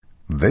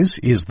This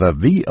is the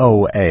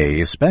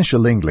VOA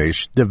Special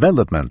English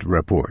Development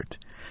Report.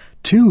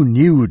 2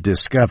 new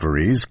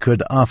discoveries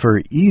could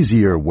offer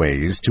easier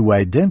ways to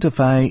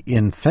identify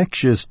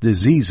infectious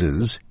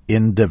diseases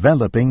in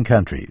developing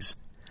countries.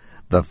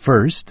 The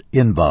first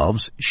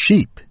involves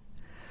sheep.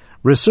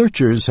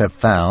 Researchers have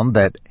found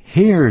that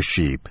hair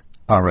sheep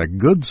are a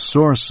good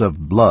source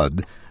of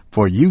blood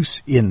for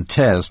use in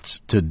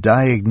tests to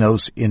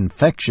diagnose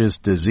infectious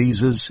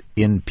diseases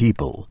in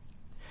people.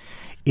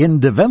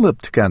 In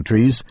developed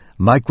countries,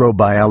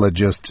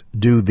 microbiologists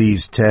do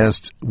these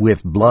tests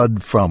with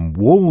blood from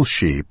wool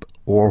sheep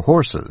or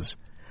horses.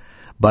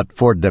 But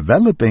for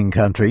developing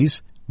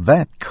countries,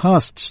 that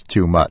costs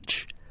too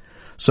much.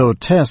 So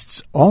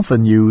tests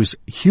often use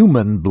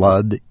human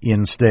blood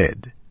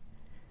instead.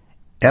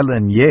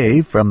 Ellen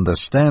Ye from the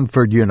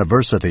Stanford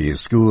University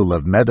School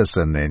of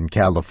Medicine in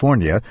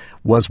California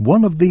was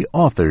one of the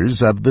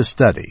authors of the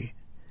study.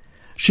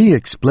 She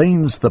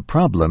explains the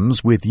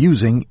problems with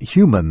using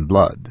human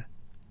blood.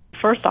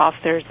 First off,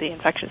 there's the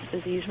infectious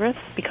disease risk,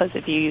 because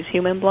if you use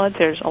human blood,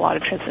 there's a lot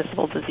of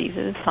transmissible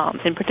diseases.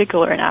 In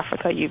particular, in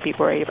Africa, you'd be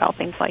worried about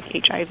things like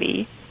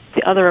HIV.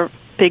 The other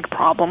big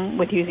problem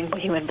with using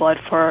human blood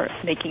for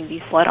making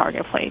these blood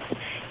agar plates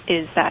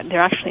is that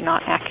they're actually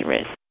not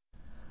accurate.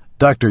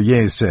 Dr.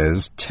 Ye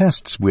says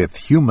tests with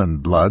human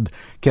blood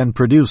can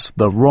produce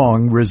the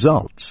wrong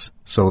results,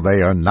 so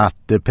they are not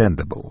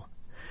dependable.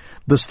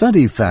 The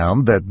study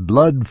found that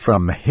blood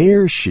from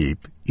hair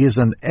sheep is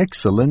an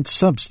excellent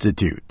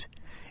substitute.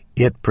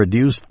 It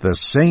produced the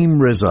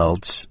same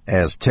results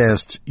as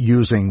tests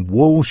using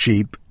wool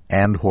sheep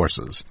and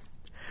horses.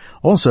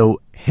 Also,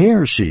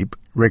 hair sheep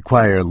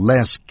require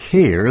less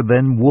care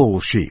than wool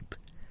sheep.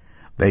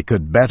 They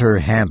could better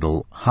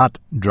handle hot,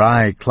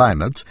 dry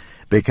climates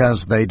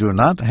because they do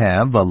not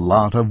have a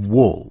lot of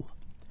wool.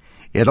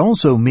 It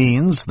also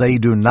means they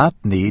do not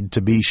need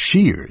to be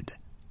sheared.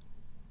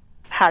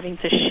 Having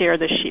to shear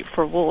the sheep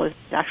for wool is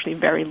actually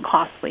very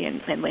costly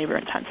and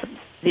labor-intensive.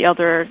 The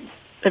other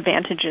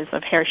advantages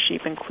of hair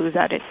sheep include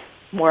that it's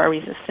more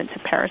resistant to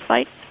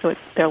parasites, so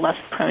they're less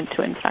prone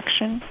to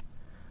infection.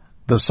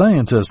 The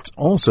scientists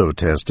also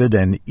tested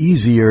an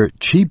easier,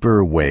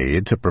 cheaper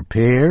way to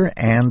prepare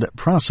and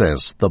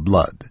process the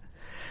blood.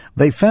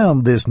 They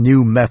found this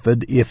new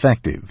method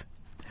effective.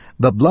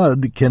 The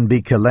blood can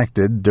be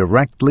collected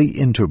directly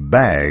into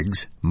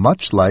bags,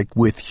 much like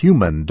with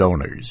human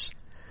donors.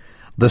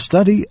 The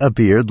study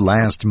appeared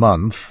last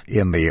month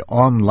in the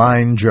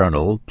online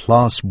journal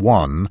PLOS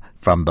ONE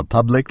from the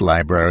Public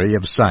Library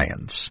of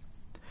Science.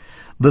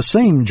 The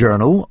same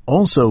journal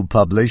also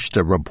published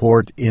a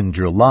report in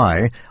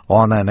July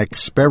on an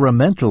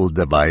experimental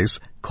device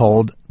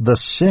called the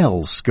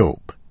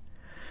CellScope.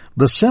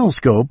 The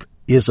CellScope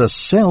is a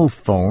cell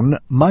phone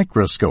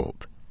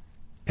microscope.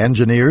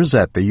 Engineers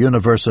at the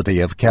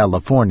University of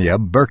California,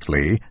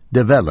 Berkeley,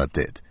 developed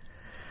it.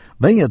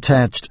 They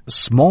attached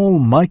small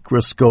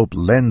microscope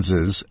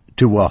lenses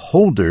to a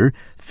holder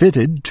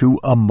fitted to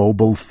a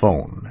mobile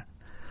phone.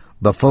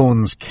 The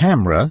phone's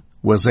camera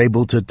was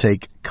able to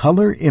take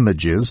color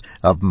images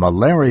of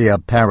malaria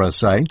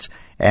parasites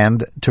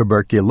and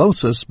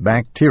tuberculosis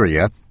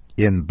bacteria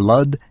in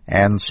blood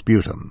and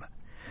sputum.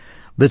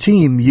 The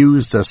team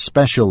used a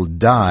special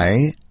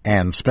dye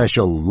and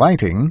special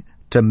lighting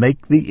to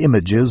make the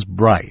images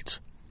bright.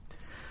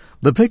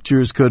 The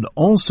pictures could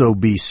also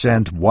be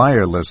sent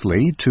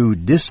wirelessly to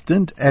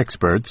distant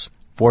experts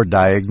for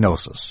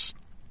diagnosis.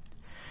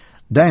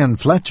 Dan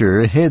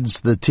Fletcher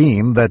heads the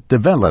team that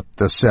developed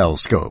the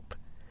CellScope.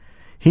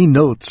 He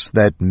notes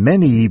that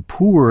many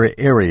poor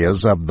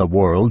areas of the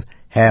world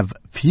have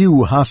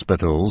few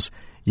hospitals,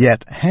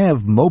 yet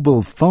have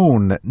mobile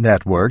phone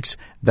networks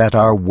that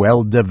are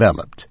well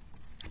developed.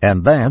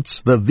 And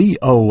that's the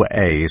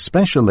VOA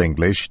Special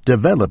English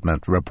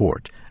Development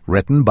Report,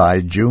 written by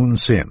June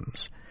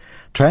Sims.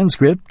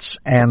 Transcripts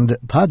and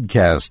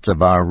podcasts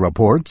of our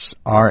reports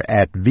are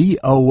at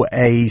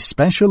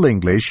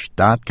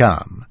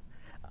voaspecialenglish.com.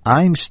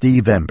 I'm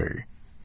Steve Ember.